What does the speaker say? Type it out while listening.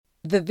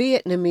The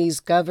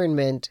Vietnamese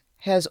government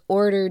has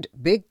ordered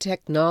big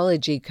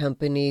technology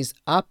companies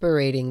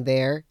operating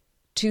there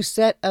to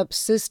set up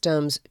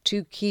systems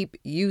to keep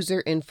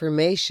user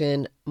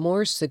information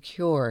more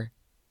secure.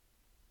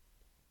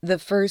 The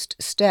first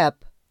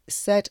step: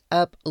 set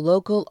up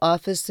local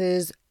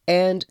offices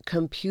and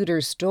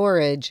computer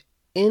storage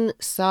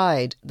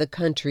inside the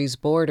country's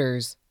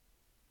borders.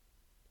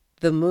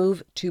 The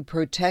move to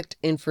protect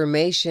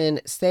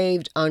information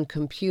saved on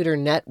computer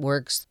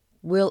networks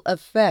will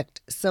affect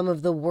some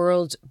of the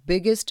world's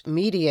biggest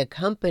media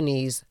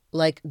companies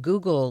like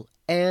Google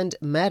and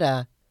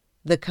Meta,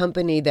 the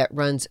company that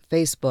runs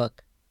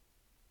Facebook.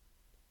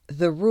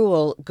 The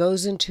rule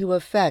goes into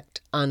effect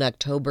on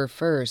October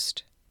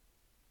 1st.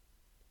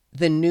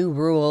 The new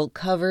rule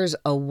covers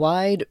a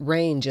wide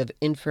range of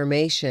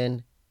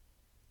information.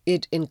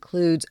 It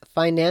includes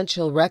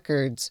financial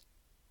records,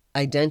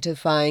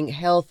 identifying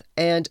health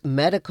and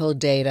medical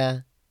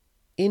data,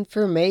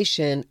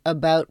 information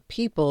about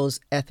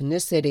people's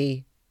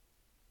ethnicity,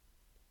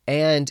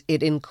 and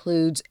it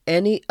includes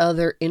any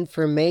other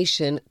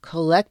information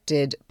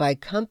collected by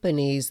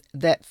companies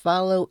that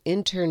follow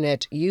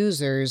Internet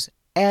users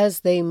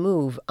as they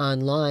move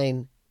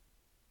online.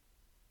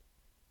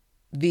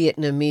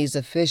 Vietnamese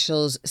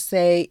officials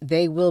say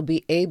they will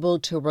be able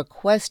to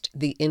request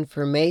the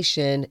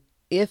information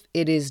if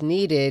it is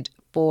needed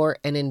for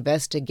an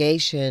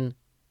investigation.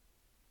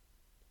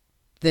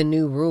 The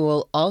new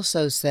rule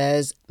also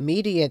says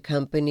media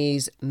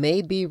companies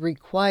may be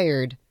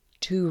required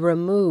to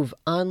remove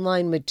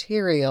online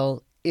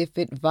material if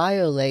it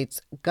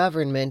violates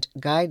government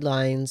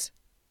guidelines.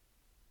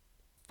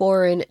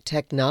 Foreign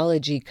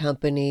technology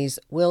companies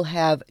will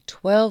have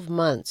 12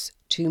 months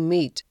to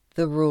meet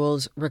the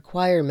rule's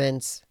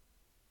requirements.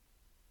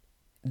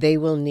 They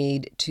will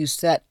need to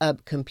set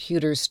up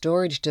computer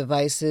storage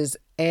devices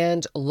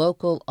and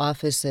local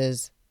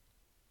offices.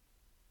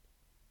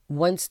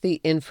 Once the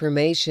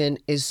information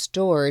is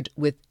stored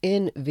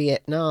within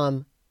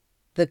Vietnam,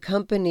 the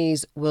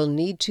companies will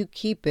need to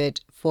keep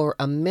it for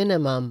a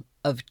minimum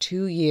of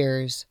 2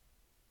 years.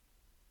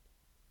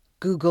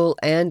 Google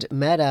and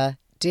Meta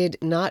did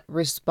not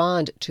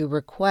respond to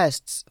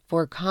requests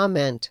for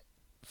comment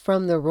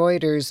from the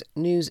Reuters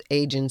news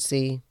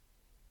agency.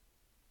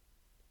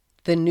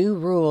 The new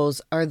rules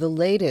are the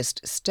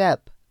latest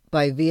step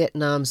by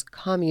Vietnam's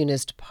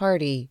Communist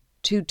Party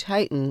to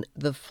tighten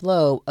the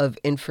flow of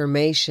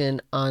information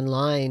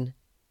online.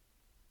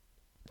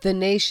 The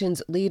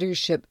nation's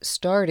leadership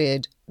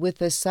started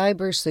with a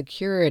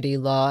cybersecurity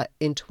law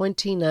in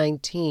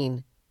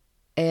 2019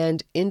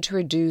 and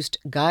introduced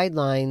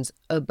guidelines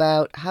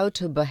about how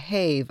to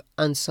behave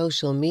on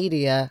social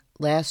media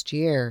last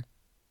year.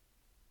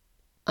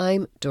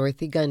 I'm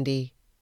Dorothy Gundy.